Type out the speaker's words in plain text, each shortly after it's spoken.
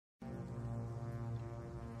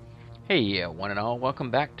Hey, one and all,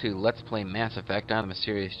 welcome back to Let's Play Mass Effect. I'm the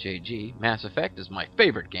Mysterious JG. Mass Effect is my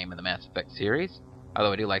favorite game in the Mass Effect series,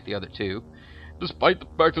 although I do like the other two, despite the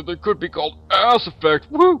fact that they could be called Ass Effect.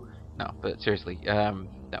 Woo! No, but seriously,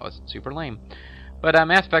 that was super lame. But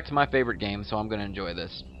Mass Effect is my favorite game, so I'm going to enjoy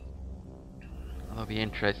this. I'll be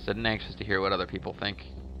interested and anxious to hear what other people think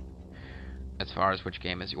as far as which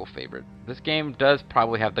game is your favorite. This game does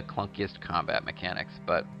probably have the clunkiest combat mechanics,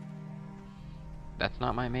 but that's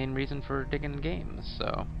not my main reason for digging games,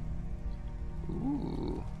 so...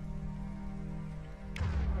 Ooh.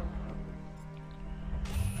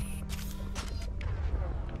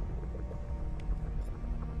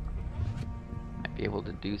 Might be able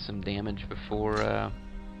to do some damage before,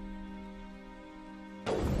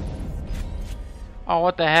 Oh,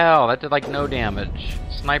 what the hell? That did, like, no damage.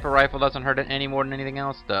 Sniper rifle doesn't hurt it any more than anything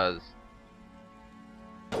else does.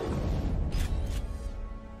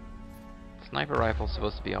 Sniper rifle's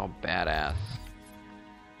supposed to be all badass.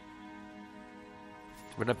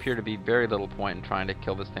 Would appear to be very little point in trying to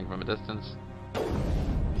kill this thing from a distance.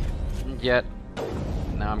 Yet,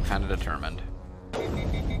 now I'm kind of determined.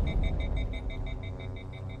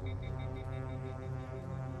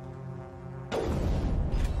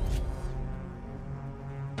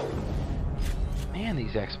 Man,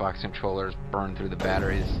 these Xbox controllers burn through the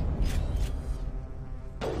batteries.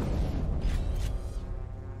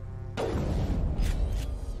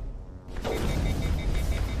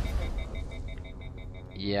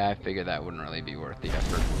 Yeah, I figured that wouldn't really be worth the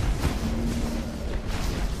effort.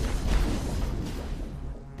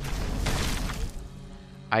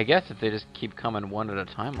 I guess if they just keep coming one at a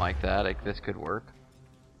time like that, this could work.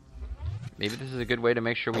 Maybe this is a good way to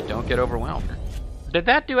make sure we don't get overwhelmed. Did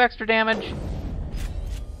that do extra damage?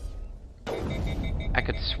 I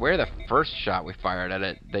could swear the first shot we fired at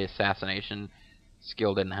it, the assassination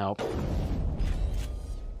skill didn't help.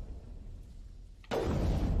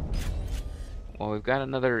 Well, we've got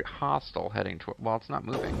another hostile heading toward... Well, it's not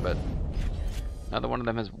moving, but another one of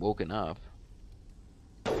them has woken up.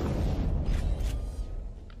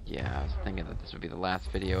 Yeah, I was thinking that this would be the last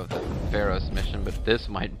video of the Feros mission, but this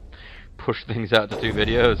might push things out to 2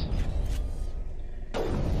 videos.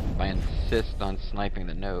 If I insist on sniping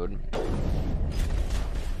the node.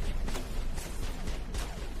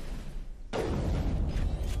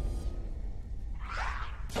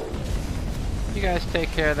 You guys take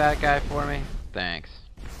care of that guy for me? Thanks.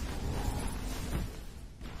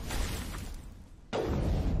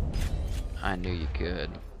 I knew you could.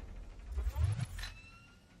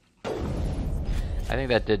 I think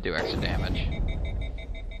that did do extra damage.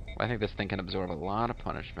 I think this thing can absorb a lot of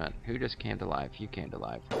punishment. Who just came to life? You came to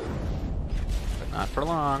life. But not for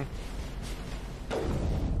long.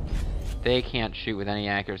 They can't shoot with any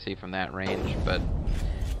accuracy from that range, but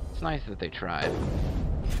it's nice that they tried.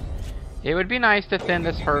 It would be nice to thin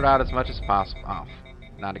this herd out as much as possible. Oh,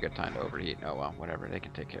 not a good time to overheat. Oh well, whatever. They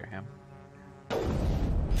can take care of him.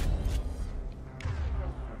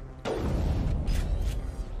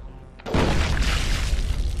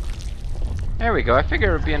 There we go. I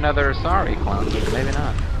figured it would be another Sari clone, but maybe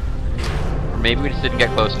not. Or maybe we just didn't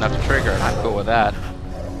get close enough to trigger, and I'm cool with that.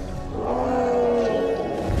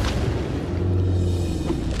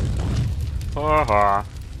 Ha-ha.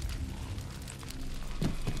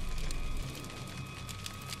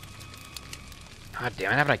 God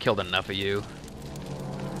damn it, haven't I killed enough of you?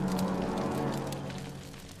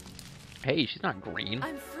 Hey, she's not green.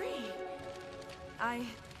 I'm free. I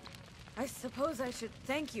suppose I should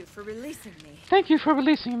thank you for releasing me. Thank you for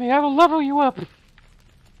releasing me. I will level you up.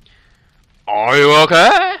 Are you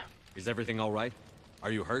okay? Is everything all right?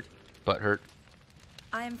 Are you hurt? Butt hurt.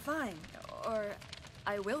 I am fine. Or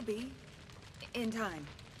I will be. In time.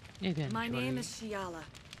 My name is Shiala.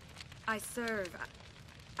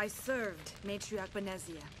 I served Matriarch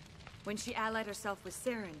Benezia. When she allied herself with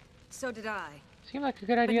Saren, so did I. Seemed like a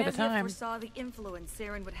good idea at the time. Benezia foresaw the influence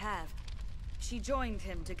Saren would have. She joined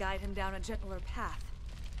him to guide him down a gentler path.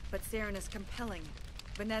 But Saren is compelling.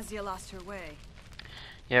 Benezia lost her way.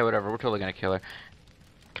 Yeah, whatever. We're totally gonna kill her.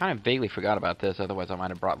 Kind of vaguely forgot about this, otherwise I might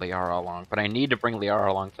have brought Liara along. But I need to bring Liara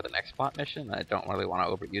along for the next plot mission. I don't really want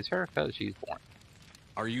to overuse her because she's boring.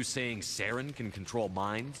 Are you saying Saren can control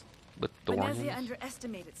minds? With the Benezia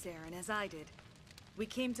underestimated Saren, as I did. We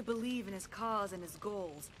came to believe in his cause and his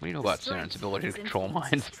goals. What do you know about Saren's ability to control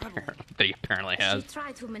minds? That he apparently has. She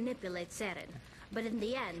tried to manipulate Saren, but in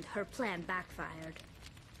the end, her plan backfired.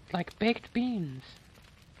 Like baked beans.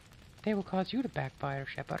 They will cause you to backfire,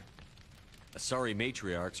 Shepard. Asari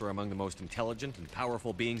matriarchs are among the most intelligent and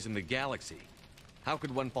powerful beings in the galaxy. How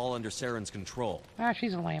could one fall under Saren's control? Ah,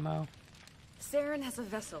 she's a lame-o. Saren has a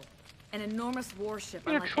vessel, an enormous warship.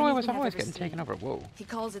 You know, unlike Troy was anything I've always ever getting seen. taken over. Whoa. He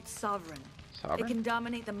calls it Sovereign. Sovereign? It can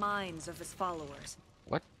dominate the minds of his followers.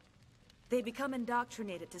 What? They become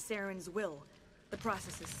indoctrinated to Saren's will. The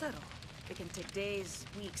process is subtle. It can take days,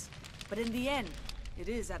 weeks, but in the end, it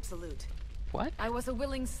is absolute. What? I was a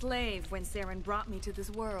willing slave when Saren brought me to this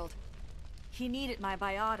world. He needed my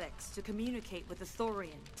biotics to communicate with the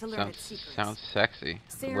Thorian, to learn its secrets. Sounds sexy.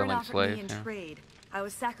 Saren Willing offered slave. me in trade. I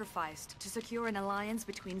was sacrificed to secure an alliance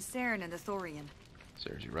between Saren and the Thorian.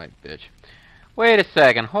 Serves you right, bitch. Wait a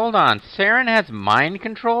second. Hold on. Saren has mind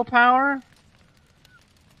control power?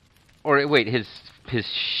 Or wait, his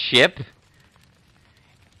ship?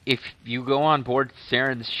 If you go on board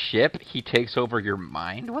Saren's ship, he takes over your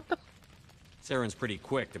mind? What the? Saren's pretty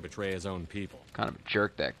quick to betray his own people. Kind of a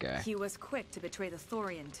jerk, that guy. He was quick to betray the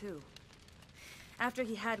Thorian, too. After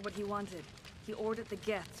he had what he wanted, he ordered the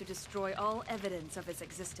Geth to destroy all evidence of its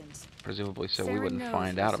existence. Presumably so Saren we wouldn't knows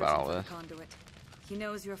find you're out about all searching this. for the conduit. He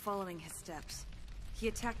knows you're following his steps. He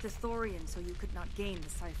attacked the Thorian so you could not gain the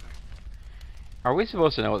cipher. Are we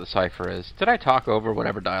supposed to know what the cipher is? Did I talk over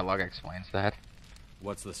whatever dialogue explains that?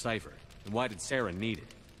 What's the cipher? And why did Saren need it?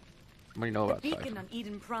 What do you know The about beacon cipher? on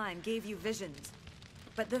Eden Prime gave you visions.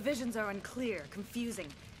 But the visions are unclear, confusing.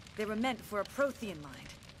 They were meant for a Prothean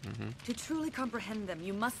mind. To truly comprehend them,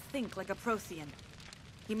 you must think like a Prothean.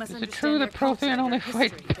 You must Is it understand true their that culture, Prothean their only history,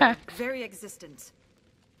 fight their back? very existence.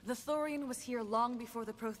 The Thorian was here long before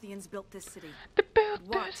the Protheans built this city. To build It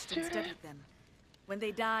this watched and studio. studied them. When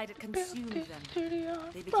they died, it consumed Built this them. studio.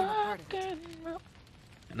 They became a part of it. Rock and roll.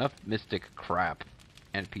 Enough mystic crap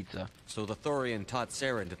and pizza. So the Thorian taught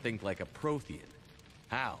Saren to think like a Prothean.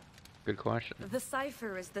 How? Good question. The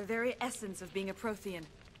cipher is the very essence of being a Prothean.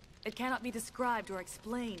 It cannot be described or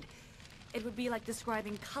explained. It would be like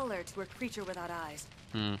describing color to a creature without eyes.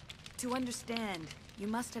 To understand, you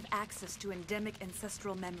must have access to endemic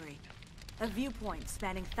ancestral memory. A viewpoint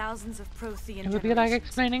spanning thousands of Prothean It would be like generations.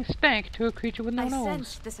 explaining stank to a creature with no I nose.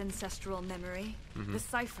 sensed this ancestral memory, the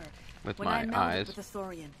cipher, With when my I melded eyes. with the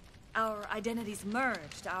Thorian. Our identities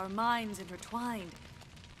merged, our minds intertwined.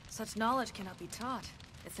 Such knowledge cannot be taught.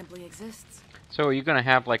 It simply exists. So are you gonna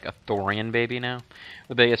have like a Thorian baby now?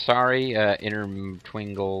 Would the Asari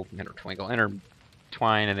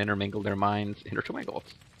intertwine and intermingle their minds? Intertwingle.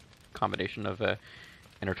 It's a combination of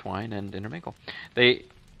intertwine and intermingle. They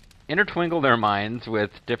intertwingle their minds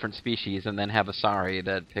with different species and then have Asari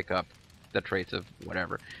that pick up the traits of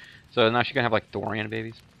whatever. So now she's gonna have like Thorian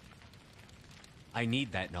babies? I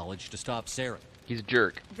need that knowledge to stop Saren. He's a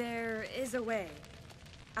jerk. There is a way.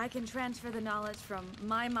 I can transfer the knowledge from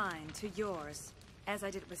my mind to yours, as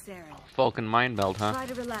I did with Saren. Vulcan mind meld, huh? Try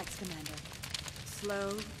to relax, Commander.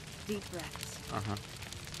 Slow, deep breaths.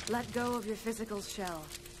 Let go of your physical shell.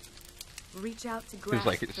 Reach out to grasp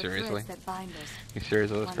like, the seriously? threads that bind us. You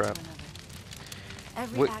serious with this one crap? to another.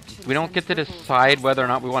 Every action We don't sends get to ripples decide across whether or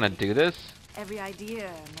the not we want to galaxy. do this? Every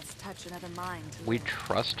idea must touch another mind to We live.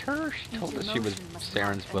 trust her? She told Each us she was emotion must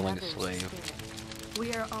Saren's mark willing another's slave. spirit.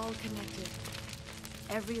 We are all connected.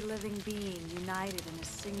 Every living being united in a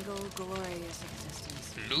single glorious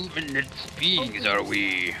existence. Luminous beings Open are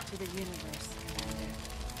we. to the universe,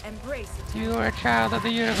 Commander. Embrace it. You are a child of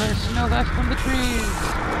the universe, no less than the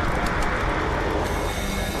trees.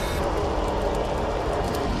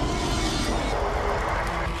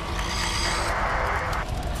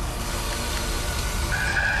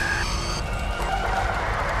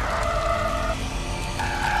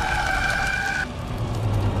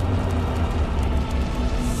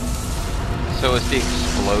 So is the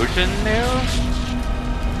explosion new?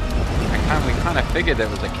 We kind of figured it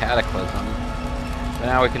was a cataclysm. But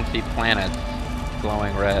now we can see planets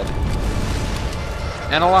glowing red.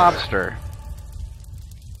 And a lobster.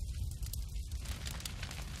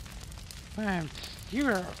 Man,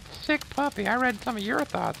 you're a sick puppy. I read some of your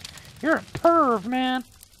thoughts. You're a perv, man.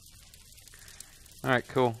 Alright,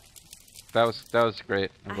 cool. That was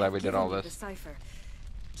great. I'm glad we did all The this. cipher,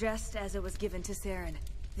 just as it was given to Saren.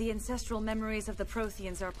 The ancestral memories of the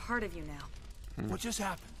Protheans are a part of you now. What just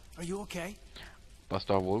happened? Are you okay? Bust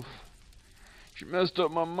off Wolf. She messed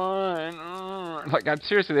up my mind. Like, I'm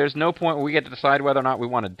seriously, there's no point where we get to decide whether or not we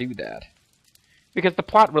want to do that. Because the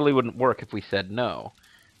plot really wouldn't work if we said no.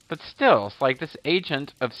 But still, it's like this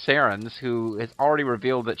agent of Saren's who has already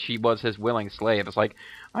revealed that she was his willing slave. It's like,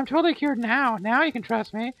 I'm totally cured now. Now you can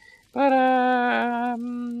trust me. But,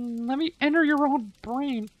 let me enter your own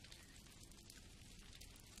brain.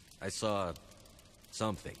 I saw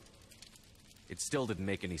something. It still didn't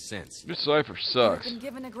make any sense. This cipher You've sucks. been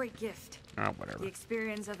given a great gift. Oh, The whatever.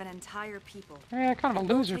 experience of an entire people. Yeah, kind of a It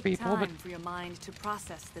will loser, take people, but time for your mind to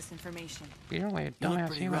process this information. you're only a You look dumbass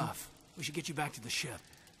pretty human. rough. We should get you back to the ship.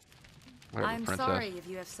 Whatever, I'm princess. sorry if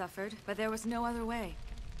you have suffered, but there was no other way.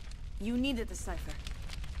 You needed the cipher.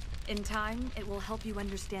 In time, it will help you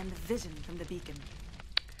understand the vision from the beacon.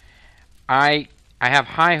 I have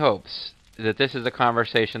high hopes that this is a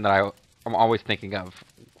conversation that I'm always thinking of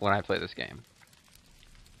when I play this game.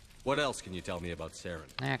 What else can you tell me about Saren?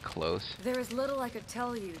 Close. There is little I could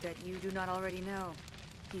tell you that you do not already know.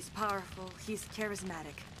 He's powerful, he's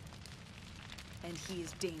charismatic, and he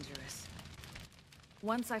is dangerous.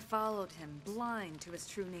 Once I followed him, blind to his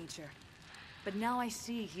true nature. But now I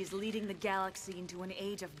see he's leading the galaxy into an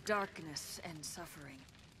age of darkness and suffering.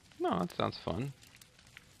 No, that sounds fun.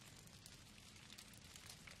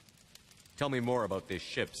 Tell me more about this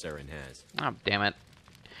ship Saren has. Oh, damn it.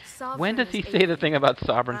 Sovereign When does he is say the alien. thing about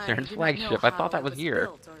Sovereign I Saren's do not know flagship? I how thought that it was here.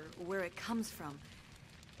 built or where it comes from.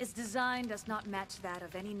 Its design does not match that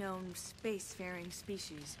of any known spacefaring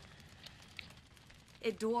species.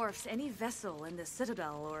 It dwarfs any vessel in the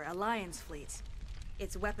Citadel or Alliance fleets.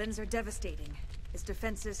 Its weapons are devastating. Its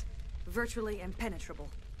defenses virtually impenetrable.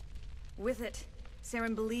 With it,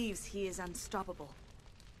 Saren believes he is unstoppable.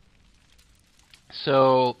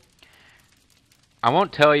 So, I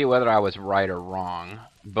won't tell you whether I was right or wrong,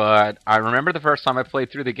 but I remember the first time I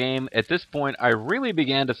played through the game. At this point, I really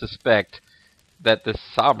began to suspect that this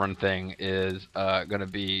Sovereign thing is going to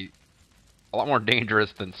be a lot more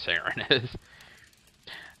dangerous than Saren is.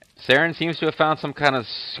 Saren seems to have found some kind of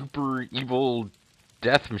super evil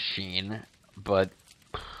death machine, but,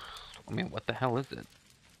 I mean, what the hell is it?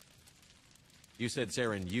 You said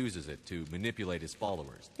Saren uses it to manipulate his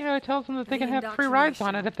followers. You know, it tells them that they The can have free rides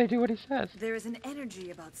on it indoctrination. if they do what he says. There is an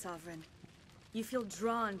energy about Sovereign. You feel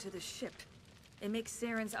drawn to the ship. It makes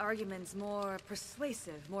Saren's arguments more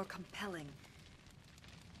persuasive, more compelling.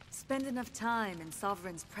 Spend enough time in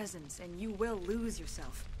Sovereign's presence and you will lose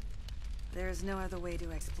yourself. There is no other way to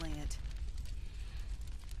explain it.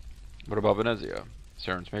 What about Venezia,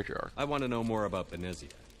 Saren's matriarch? I want to know more about Venezia.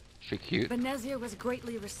 She cute? Venezia was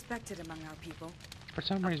greatly respected among our people. For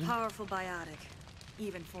some A reason. powerful biotic,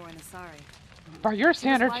 even for an Asari. By your She was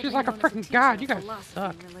standards, she's widely like a known as freaking teacher god. of You guys philosophy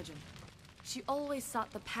suck. and religion. She always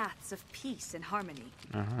sought the paths of peace and harmony.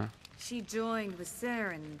 Uh-huh. She joined with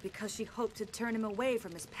Saren because she hoped to turn him away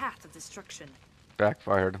from his path of destruction.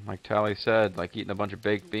 Backfired, like Tali said, like eating a bunch of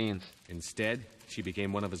baked beans. Instead, she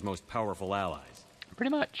became one of his most powerful allies.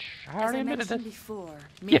 Pretty much. I As already I admitted mentioned this. before,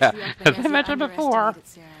 Yeah, Matriarch as I Venezia mentioned before.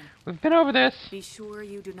 underestimated Saren. We've been over this. Be sure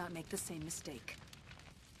you do not make the same mistake.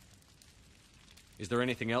 Is there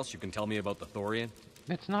anything else you can tell me about the Thorian?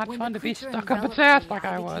 It's not When fun the to be creature stuck up its enveloped ass me, like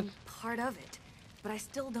I became was. part of it, but I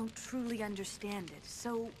still don't truly understand it.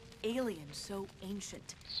 So alien, so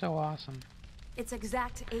ancient. So awesome. Its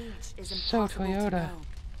exact age is So impossible to Toyota. know.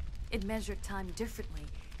 It measured time differently.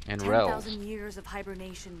 And 10,000 years of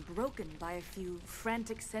hibernation broken by a few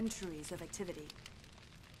frantic centuries of activity.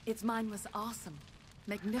 Its mind was awesome,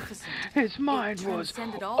 magnificent. His mind It was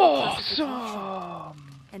transcended all classification.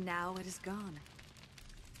 awesome. And now it is gone.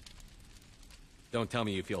 Don't tell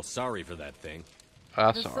me you feel sorry for that thing.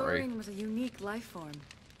 Ah, The sorry. Thorian was a unique life form.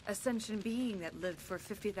 A sentient being that lived for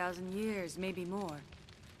 50,000 years, maybe more.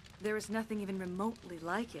 There is nothing even remotely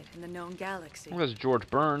like it in the known galaxy. It was George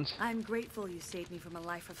Burns. I'm grateful you saved me from a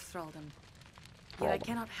life of thraldom. Yet I Thraldom.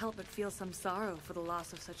 cannot help but feel some sorrow for the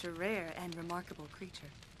loss of such a rare and remarkable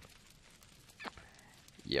creature.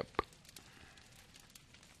 Yep.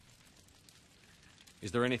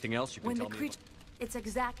 Is there anything else you can When the tell me creature...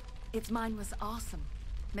 Its mind was awesome,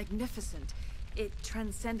 magnificent. It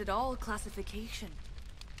transcended all classification.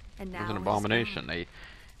 And now It was an it is abomination. gone. A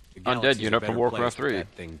The undead galaxy's a unit better from Warcraft place with 3. That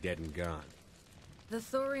thing dead and gone. The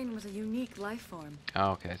Thorian was a unique life form.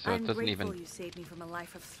 Oh, okay, so I'm it doesn't grateful even... you saved me from a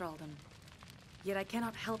life of thraldom. Yet I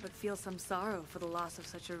cannot help but feel some sorrow for the loss of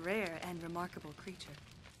such a rare and remarkable creature.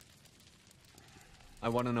 I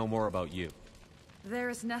want to know more about you. There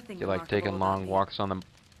is nothing You like taking remarkable long about me. walks on the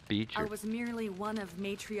beach? I Or... was merely one of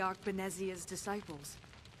Matriarch Venezia's disciples.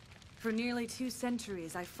 For nearly 2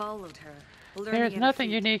 centuries, I followed her, learning There's at her nothing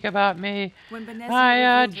feet. unique about me. When Venezia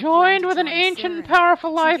I revealed her joined plan with to an join ancient, Saren, powerful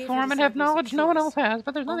she life gave her form and have disciples a knowledge no one choice. else has,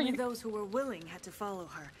 but there's nothing Only unique. those who were willing had to follow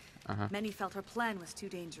her. Uh-huh. Many felt her plan was too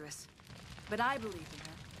dangerous. But I believed in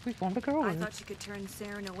her. We formed a girl I with it. thought she could turn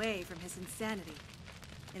Saren away from his insanity.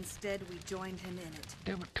 Instead, we joined him in it.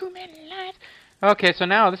 There were too many lives. Okay, so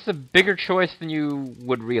now this is a bigger choice than you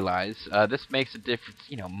would realize. This makes a difference,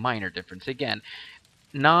 you know, minor difference. Again,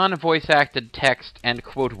 non-voice acted text and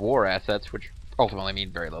quote war assets, which ultimately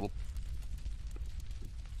mean very little.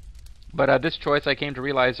 But this choice I came to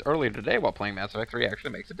realize earlier today while playing Mass Effect 3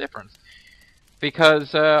 actually makes a difference.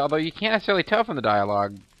 Because although you can't necessarily tell from the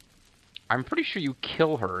dialogue, I'm pretty sure you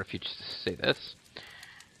kill her if you just say this.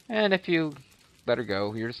 And if you let her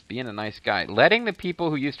go, you're just being a nice guy. Letting the people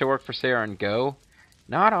who used to work for Saren go,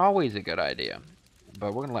 not always a good idea. But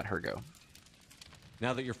we're going to let her go.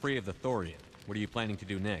 Now that you're free of the Thorian, what are you planning to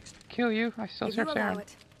do next? Kill you. I still If you serve allow Saren.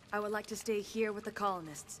 it, I would like to stay here with the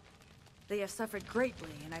colonists. They have suffered greatly,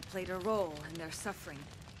 and I played a role in their suffering.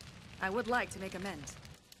 I would like to make amends.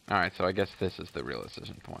 Alright, so I guess this is the real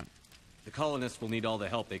decision point. The colonists will need all the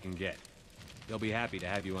help they can get. They'll be happy to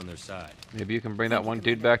have you on their side. Maybe you can bring that one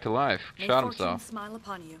dude back to life. May Shot fortune himself. smile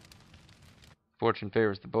upon you. Fortune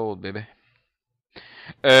favors the bold, baby.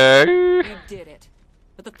 You did it.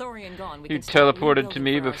 With the Thorian gone, we You can start teleported to rebuilding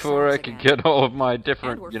me for before I ourselves could again. get all of my And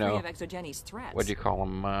different, we're you free know, of Exogenes threats. what do you call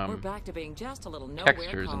them, We're back to being just a little nowhere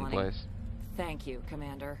textures in colony. place. Thank you,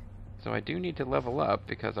 Commander. So I do need to level up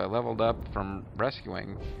because I leveled up from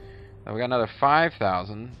rescuing. Now we got another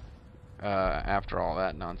 5,000 after all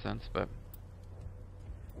that nonsense, but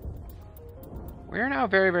we're now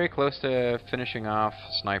very, very close to finishing off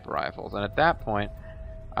sniper rifles, and at that point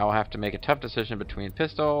I will have to make a tough decision between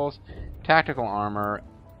pistols, tactical armor,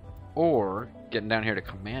 or getting down here to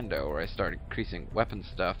commando, where I start increasing weapon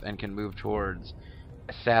stuff and can move towards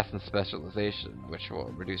assassin specialization, which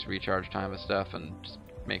will reduce recharge time of stuff and just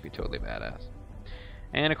make me totally badass.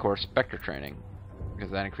 And of course Spectre training,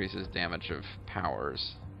 because that increases damage of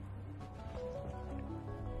powers.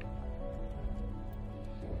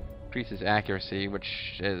 Increases accuracy, which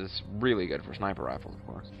is really good for sniper rifles, of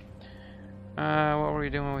course. What were we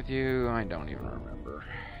doing with you? I don't even remember.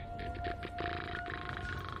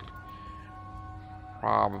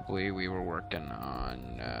 Probably we were working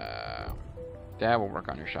on... Dad will work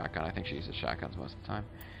on your shotgun. I think she uses shotguns most of the time.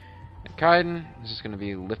 And Kaiden is just going to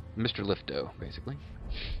be Mr. Lifto, basically.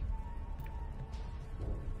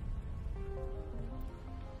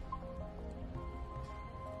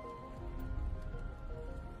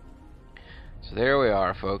 So there we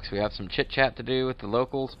are, folks. We have some chit-chat to do with the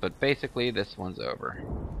locals, but basically this one's over.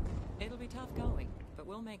 It'll be tough going, but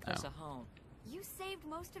we'll make this Oh. a home. You saved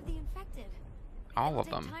most of the infected. All It'll of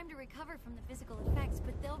them. take time to recover from the physical effects,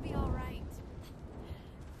 but they'll be all right.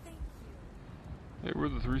 Thank you. Hey, we're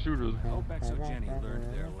the three suitors. Hope Exogeny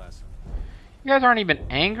learned their lesson. You guys aren't even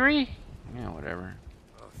angry? Yeah, whatever.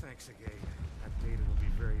 Oh, thanks again. That data will be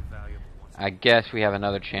very valuable once I guess we have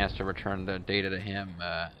another chance to return the data to him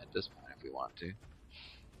at this point if we want to.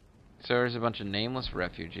 So there's a bunch of nameless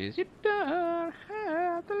refugees. You don't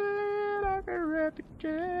have to live like a refugee.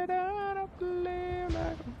 Don't have to live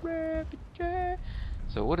like a refugee.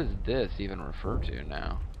 So what does this even refer to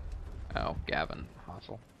now? Oh, Gavin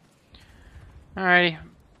Hossel. Alrighty.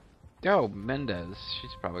 Oh, Mendez.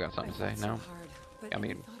 She's probably got something to say. No? But I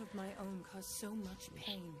mean- the thought of my own caused so much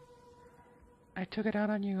pain. I took it out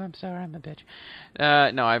on you. I'm sorry. I'm a bitch.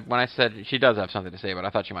 No, when I said she does have something to say, but I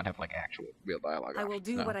thought she might have like actual real dialogue. I will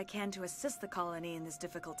do No. what I can to assist the colony in this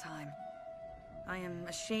difficult time. I am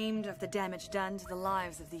ashamed of the damage done to the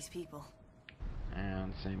lives of these people.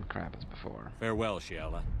 And same crap as before. Farewell,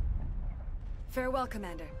 Shiala. Farewell,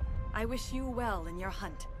 Commander. I wish you well in your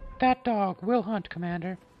hunt. That dog will hunt,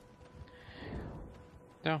 Commander.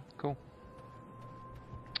 Oh, cool.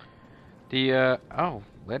 Oh,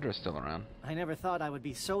 Ledra's still around. I never thought I would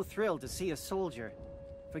be so thrilled to see a soldier.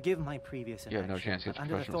 Forgive my previous You have no inaction, chance against but a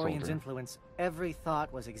under the professional Thorian's soldier. influence, every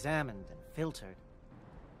thought was examined and filtered.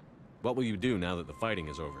 What will you do now that the fighting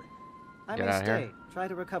is over? I Get may out of here. stay, try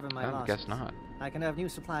to recover my I losses. guess not. I can have new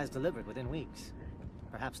supplies delivered within weeks.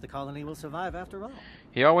 Perhaps the colony will survive after all.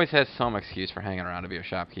 He always has some excuse for hanging around to be a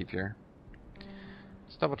shopkeeper.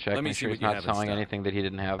 Let's double check, Let me make see sure what he's you not have in selling stock. anything that he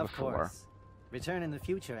didn't have Of before. course. Return in the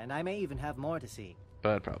future, and I may even have more to see.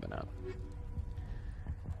 But probably not.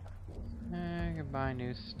 I can buy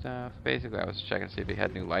new stuff. Basically, I was checking to see if he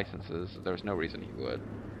had new licenses. There was no reason he would.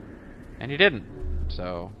 And he didn't.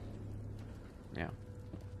 So, yeah.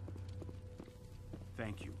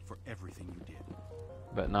 Thank you for everything you did.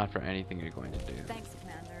 But not for anything you're going to do. Thanks,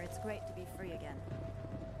 Commander. It's great to be free again.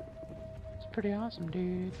 It's pretty awesome,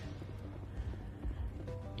 dude.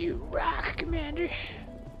 You rock, Commander.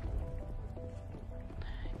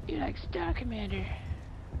 You like Star Commander.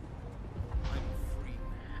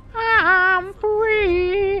 I'm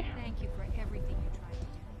free. Thank you for everything you tried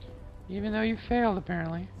to do. Even though you failed,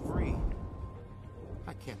 apparently. Free.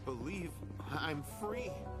 I can't believe I'm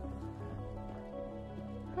free.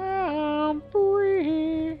 I'm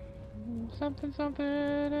free. Something, something,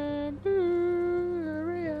 and boo, the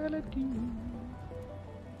reality.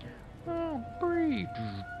 I'm free.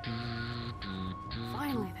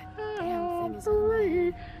 Finally, that I'm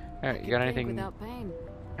free. Alright, you got anything? Without pain.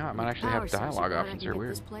 Oh, I might actually have dialogue options. Are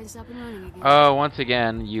weird. This place up and running again. Oh, once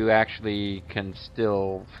again, you actually can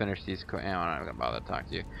still finish these. I'm not gonna bother to talk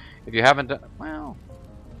to you. If you haven't done, well,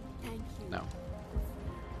 Thank you. no.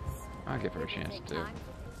 I'll give her a chance to.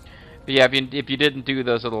 But yeah, if you didn't do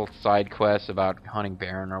those little side quests about hunting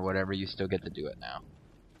Baron or whatever, you still get to do it now.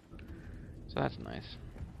 So that's nice.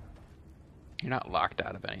 You're not locked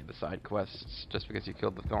out of any of the side quests just because you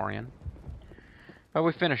killed the Thorian. But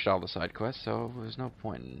we finished all the side quests, so there's no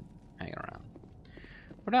point in hanging around.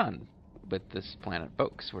 We're done with this planet,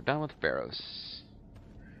 folks. We're done with Feros.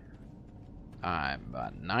 I'm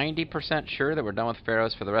about 90% sure that we're done with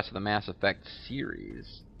Feros for the rest of the Mass Effect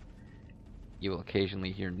series. You will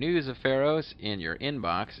occasionally hear news of Feros in your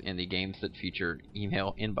inbox in the games that feature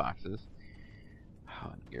email inboxes.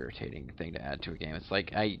 Oh, an irritating thing to add to a game. It's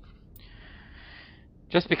like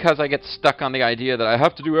just because I get stuck on the idea that I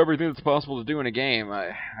have to do everything that's possible to do in a game.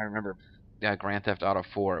 I remember Grand Theft Auto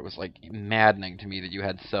 4. It was like maddening to me that you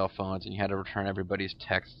had cell phones and you had to return everybody's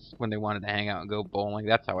texts when they wanted to hang out and go bowling.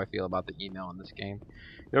 That's how I feel about the email in this game.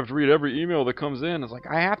 You have to read every email that comes in. It's like,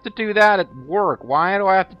 I have to do that at work. Why do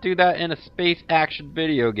I have to do that in a space action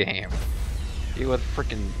video game? Deal with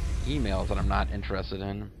freaking emails that I'm not interested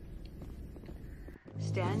in.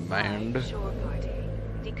 Stand by, shore party.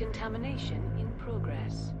 Decontamination in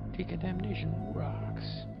progress. Decontamination rocks.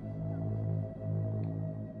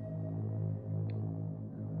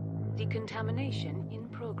 Decontamination in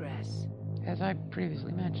progress. As I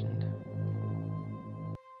previously mentioned.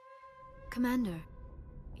 Commander,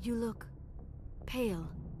 you look pale.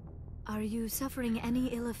 Are you suffering any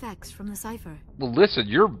ill effects from the cipher? Well, listen,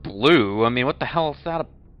 you're blue. I mean, what the hell is that?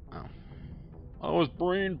 Oh. I was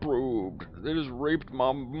brain probed. They just raped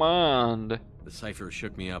my mind. The cipher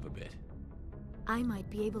shook me up a bit. I might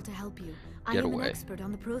be able to help you. I Get am away. an expert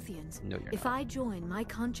on the Protheans. No, you're if not. I join my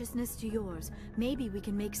consciousness to yours, maybe we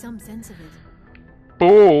can make some sense of it.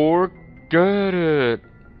 Forget it.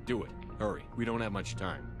 Do it. Hurry. We don't have much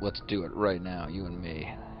time. Let's do it right now, you and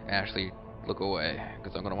me. Ashley, look away,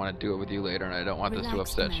 because I'm going to want to do it with you later, and I don't want this to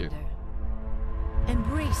upset Commander.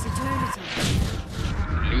 Embrace eternity.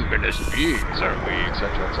 you. Luminous beings, are we? Etc.,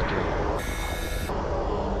 etc.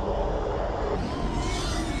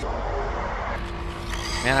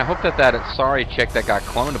 Man, I hope that sorry chick that got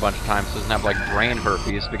cloned a bunch of times doesn't have, like, brain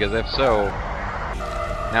herpes, because if so,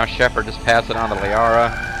 now Shepard just pass it on to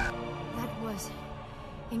Liara. That was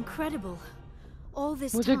incredible. All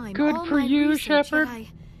this Was time, it good all for my you, research, Shepard? yet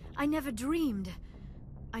I never dreamed.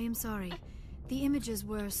 I am sorry. The images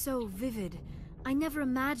were so vivid. I never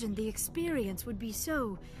imagined the experience would be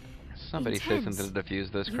so Somebody intense. say something to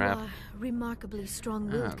defuse this crap. You are remarkably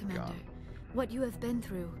strong-willed, Oh, Commander. God. What you have been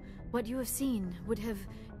through, what you have seen, would have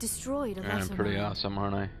destroyed a I'm lesser pretty mind. awesome,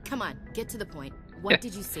 aren't I? Come on, get to the point. What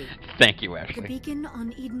did you see? Thank you, The Ashley. beacon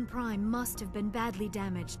on Eden Prime must have been badly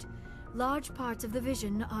damaged. Large parts of the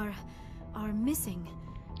vision are missing.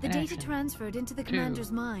 The data transferred into the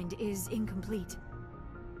commander's mind is incomplete.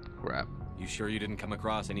 Crap. You sure you didn't come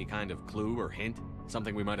across any kind of clue or hint?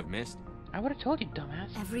 Something we might have missed? I would have told you,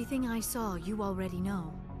 dumbass. Everything I saw, you already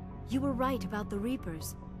know. You were right about the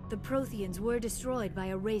Reapers. The Protheans were destroyed by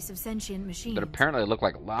a race of sentient machines. But apparently they look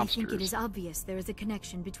like I lobsters. think it is obvious there is a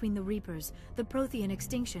connection between the Reapers, the Prothean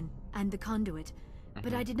extinction, and the Conduit.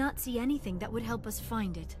 But I did not see anything that would help us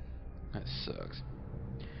find it. That sucks.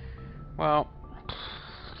 Well,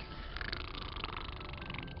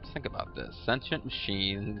 let's think about this. Sentient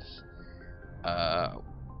machines.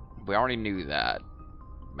 We already knew that.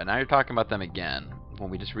 But now you're talking about them again, when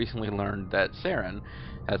we just recently learned that Saren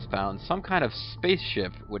has found some kind of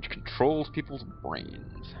spaceship which controls people's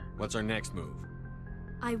brains. What's our next move?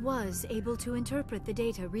 I was able to interpret the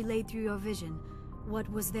data relayed through your vision. What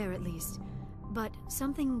was there, at least. But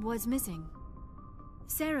something was missing.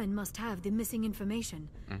 Saren must have the missing information.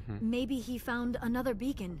 Maybe he found another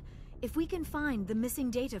beacon. If we can find the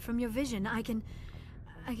missing data from your vision, I can...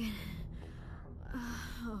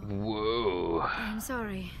 Whoa. I'm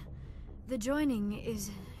sorry. The joining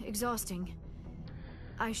is exhausting.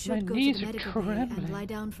 I should My go to knees the are medical bay trembling. and lie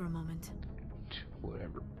down for a moment.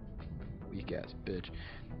 Whatever. Weak ass bitch.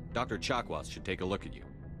 Dr. Chakwas should take a look at you.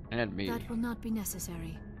 And me. That will not be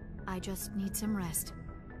necessary. I just need some rest.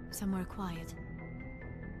 Somewhere quiet.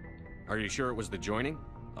 Are you sure it was the joining?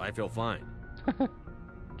 I feel fine.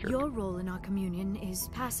 Your role in our communion is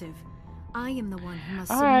passive. I am the one who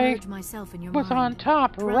must I submerge myself in your was mind. on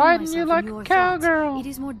top, drown riding you myself like in your a thoughts. cowgirl. It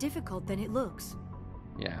is more difficult than it looks.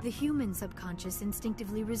 Yeah. The human subconscious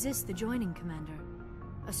instinctively resists the joining, Commander.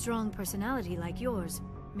 A strong personality like yours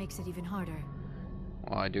makes it even harder.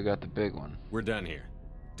 Well, I do got the big one. We're done here.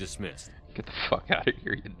 Dismissed. Get the fuck out of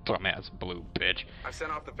here, you dumbass blue bitch. I've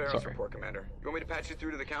sent off the Feros report, Commander. You want me to patch you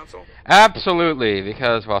through to the Council? Absolutely,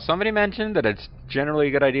 because while somebody mentioned that it's generally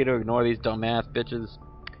a good idea to ignore these dumbass bitches,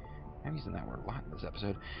 I'm using that word a lot in this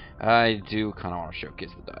episode, I do kind of want to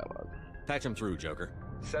showcase the dialogue. Patch him through, Joker.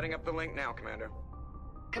 Setting up the link now, Commander.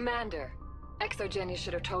 Commander, Exogenius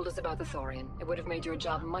should have told us about the Thorian. It would have made your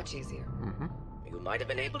job much easier. You might have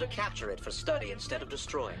been able to capture it for study instead of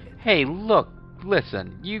destroying it. Hey, look,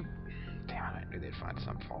 listen, you... Damn it, I knew they'd find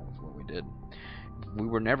some fault with what we did. We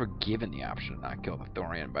were never given the option to not kill the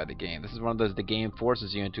Thorian by the game. This is one of those the game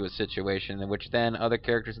forces you into a situation in which then other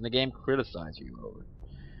characters in the game criticize you over.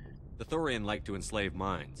 The Thorian liked to enslave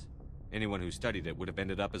minds. Anyone who studied it would have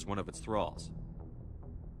ended up as one of its thralls.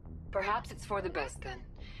 Perhaps it's for the best then.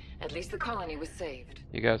 At least the colony was saved.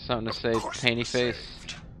 You got something to say, painty face?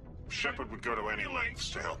 Shepard would go to any lengths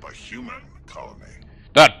to help a human colony.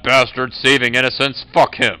 That bastard saving innocents,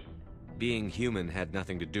 fuck him! Being human had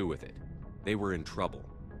nothing to do with it. They were in trouble.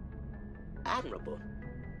 Admirable.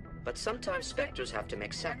 But sometimes Spectres have to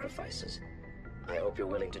make sacrifices. I hope you're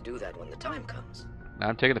willing to do that when the time comes.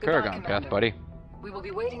 I'm taking the Paragon path, buddy. We will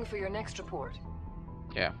be waiting for your next report.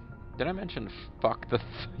 Yeah. Did I mention fuck the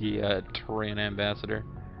Turian ambassador?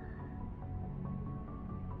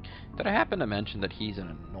 Did I happen to mention that he's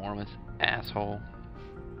an enormous asshole?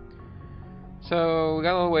 So, we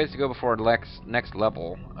got a little ways to go before next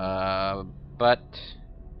level, but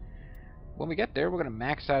when we get there, we're going to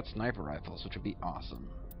max out sniper rifles, which would be awesome.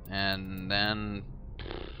 And then,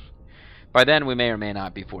 by then, we may or may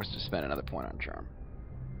not be forced to spend another point on charm.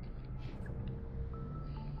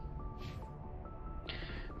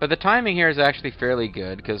 But the timing here is actually fairly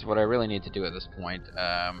good, because what I really need to do at this point,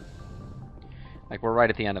 like we're right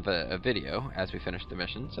at the end of a video as we finish the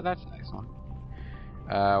mission, so that's a nice one.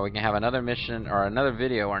 We can have another mission, or another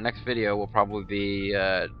video. Our next video will probably be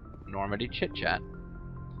Normandy Chit Chat.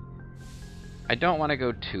 I don't want to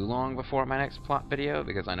go too long before my next plot video,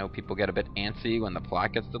 because I know people get a bit antsy when the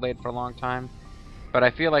plot gets delayed for a long time. But I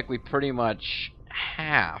feel like we pretty much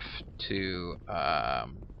have to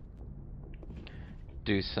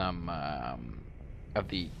do some of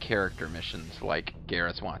the character missions, like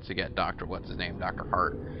Garrus wants to get Dr. What's-His-Name, Dr.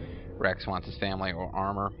 Hart. Rex wants his family or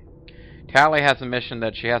armor. Tali has a mission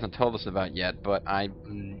that she hasn't told us about yet, but I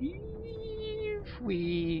believe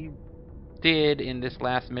we did in this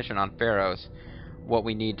last mission on Feros what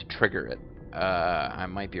we need to trigger it. I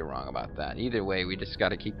might be wrong about that. Either way, we just got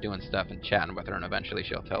to keep doing stuff and chatting with her, and eventually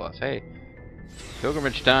she'll tell us, hey,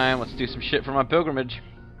 pilgrimage time, let's do some shit for my pilgrimage.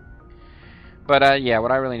 But yeah,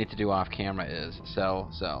 what I really need to do off camera is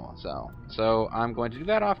sell. So I'm going to do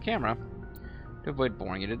that off camera to avoid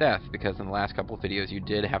boring you to death, because in the last couple of videos you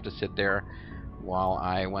did have to sit there while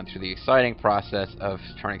I went through the exciting process of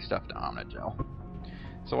turning stuff to Omnigel.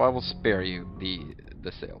 So I will spare you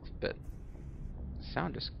the sales bit. The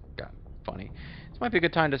sound just got funny. This might be a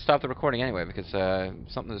good time to stop the recording anyway, because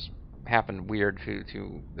something has happened weird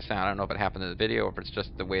to the sound. I don't know if it happened in the video or if it's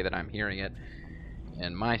just the way that I'm hearing it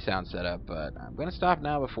in my sound setup, but I'm going to stop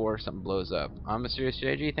now before something blows up. I'm Mysterious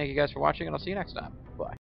JG. Thank you guys for watching, and I'll see you next time. Bye.